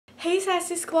Hey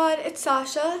Sassy Squad, it's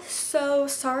Sasha. So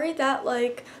sorry that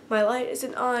my light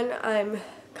isn't on. I'm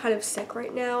kind of sick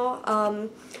right now.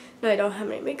 And I don't have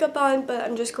any makeup on, but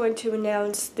I'm just going to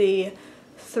announce the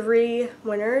 3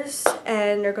 winners,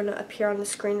 and they're going to appear on the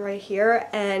screen right here,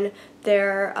 and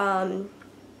their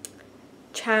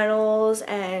channels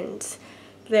and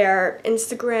their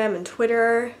Instagram and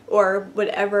Twitter or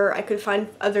whatever I could find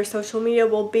other social media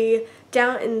will be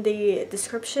down in the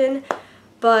description.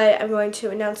 But I'm going to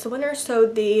announce the winner. So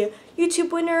the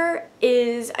YouTube winner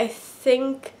is, I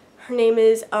think her name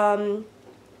is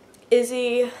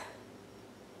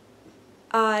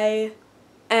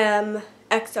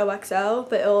IzzyImxoxo,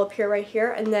 but it will appear right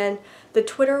here. And then the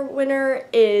Twitter winner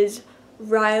is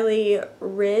Riley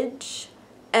Ridge,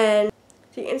 and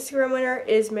the Instagram winner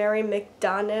is Mary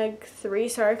McDonough3.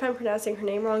 Sorry if I'm pronouncing her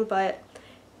name wrong, but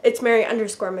it's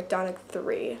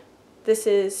Mary_McDonough3. This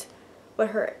is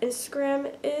what her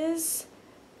Instagram is.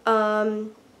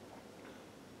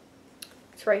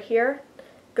 It's right here.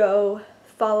 Go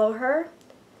follow her.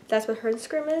 That's what her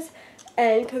Instagram is.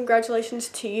 And congratulations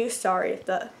to you. Sorry if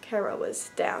the camera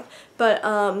was down. But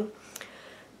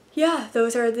yeah,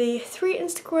 those are the 3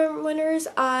 Instagram winners.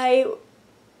 I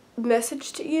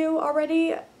messaged you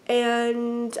already,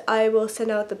 and I will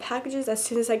send out the packages as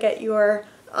soon as I get your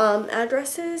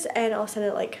addresses, and I'll send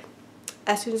it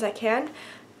as soon as I can.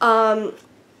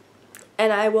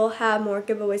 And I will have more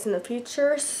giveaways in the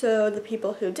future, so the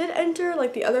people who did enter,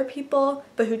 the other people,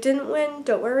 but who didn't win,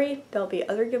 don't worry, there'll be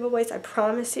other giveaways, I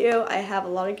promise you. I have a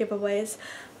lot of giveaways.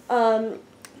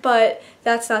 But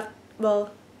that's not,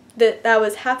 well, that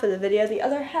was half of the video. The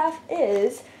other half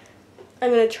is,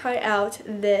 I'm going to try out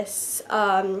this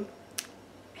hairbrush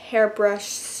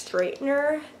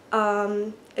straightener.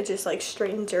 It just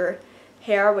straightens your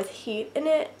hair with heat in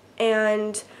it,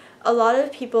 and a lot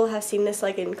of people have seen this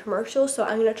in commercials, so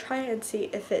I'm going to try and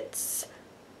see if it's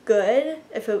good,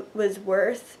 if it was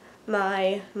worth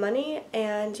my money,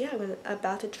 and yeah, I'm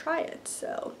about to try it,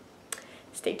 so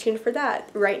stay tuned for that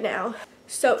right now.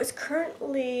 So it's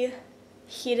currently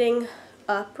heating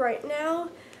up right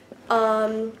now,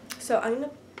 so I'm going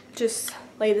to just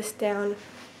lay this down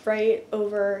right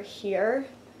over here.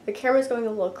 The camera's going a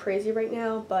little crazy right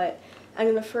now, but I'm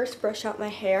going to first brush out my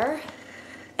hair,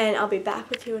 and I'll be back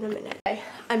with you in a minute. Okay,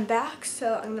 I'm back,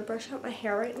 so I'm going to brush out my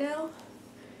hair right now.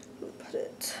 Put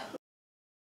it.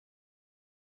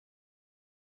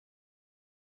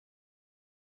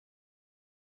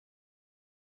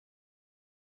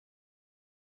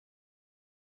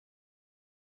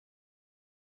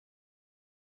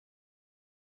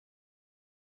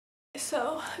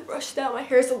 So I brushed out. My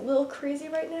hair is a little crazy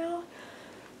right now,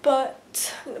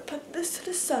 but I'm going to put this to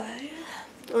the side,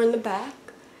 or in the back.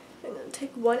 I'm going to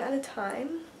take one at a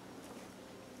time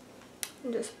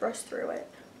and just brush through it.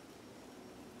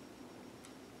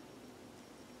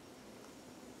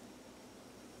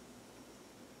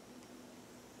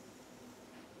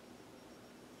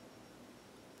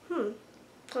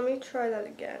 Let me try that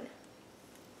again.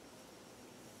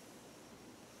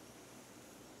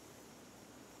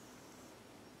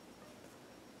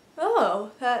 Oh,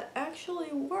 that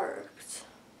actually worked.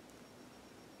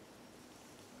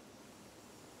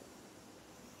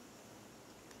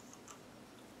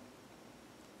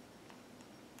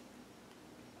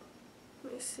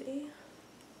 Let me see.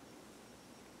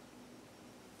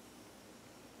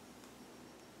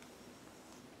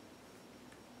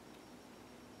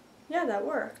 Yeah, that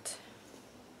worked.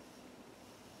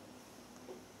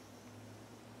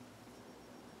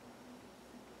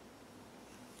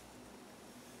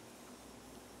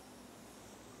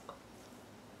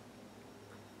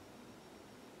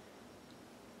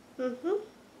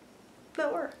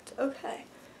 That worked. Okay.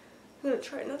 I'm going to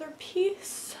try another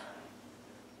piece.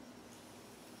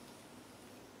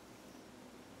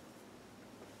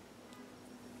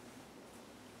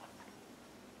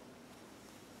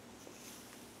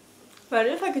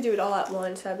 Imagine if I could do it all at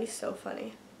once. That'd be so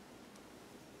funny.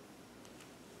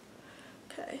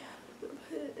 Okay. I'm going to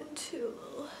put it into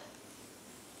little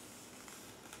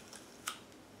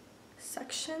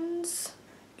sections.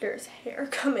 There's hair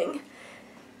coming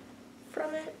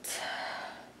from it.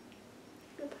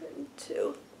 I'm going to put it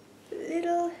into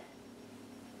little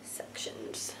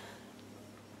sections.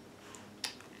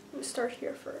 I'm going to start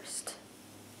here first.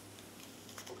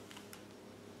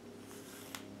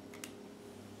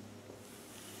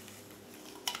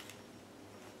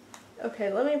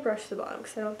 Okay, let me brush the bottom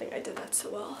because I don't think I did that so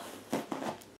well.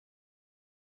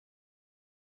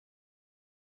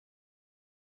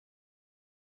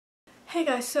 Hey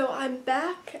guys, so I'm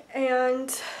back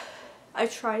and I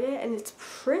tried it and it's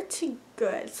pretty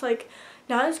good. It's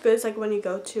not as good as like when you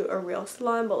go to a real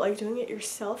salon, but like doing it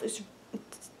yourself is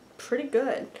it's pretty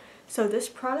good. So this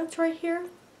product right here,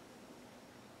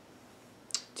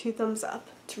 2 thumbs up.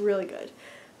 It's really good.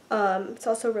 It's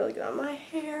also really good on my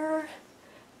hair.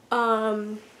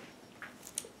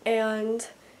 And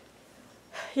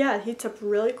yeah, it heats up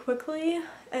really quickly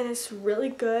and it's really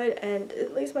good, and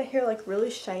it leaves my hair like really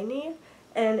shiny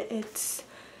and it's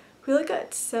really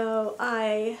good. So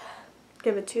I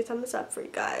give it 2 thumbs up for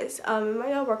you guys. It might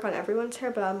not work on everyone's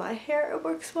hair, but on my hair it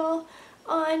works well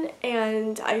on,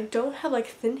 and I don't have like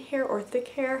thin hair or thick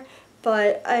hair,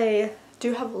 but I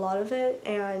do have a lot of it,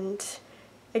 and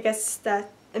I guess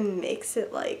that it makes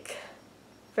it like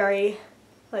very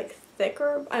like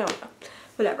thicker. I don't know,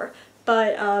 whatever.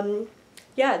 But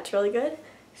yeah, it's really good.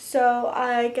 So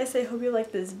I guess I hope you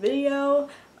like this video.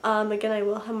 Again, I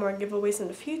will have more giveaways in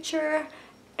the future,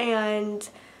 and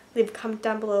leave a comment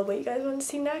down below what you guys want to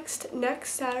see next.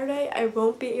 Next Saturday I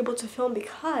won't be able to film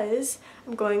because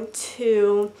I'm going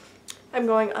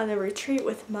on a retreat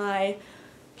with my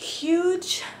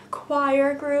huge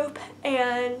choir group,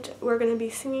 and we're going to be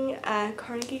singing at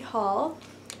Carnegie Hall.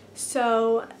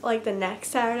 So like the next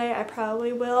Saturday I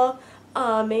probably will.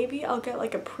 Maybe I'll get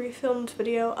like a pre-filmed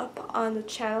video up on the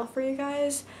channel for you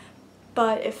guys,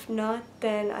 but if not,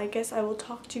 then I guess I will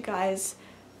talk to you guys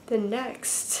the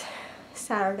next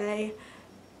Saturday.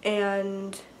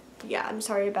 And yeah, I'm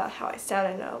sorry about how I sound.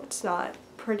 I know it's not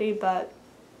pretty, but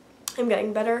I'm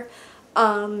getting better.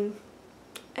 And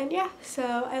yeah, so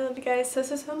I love you guys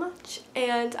so much,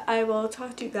 and I will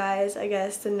talk to you guys, I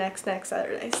guess, the next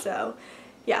Saturday. So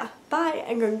yeah, bye,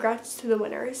 and congrats to the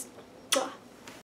winners.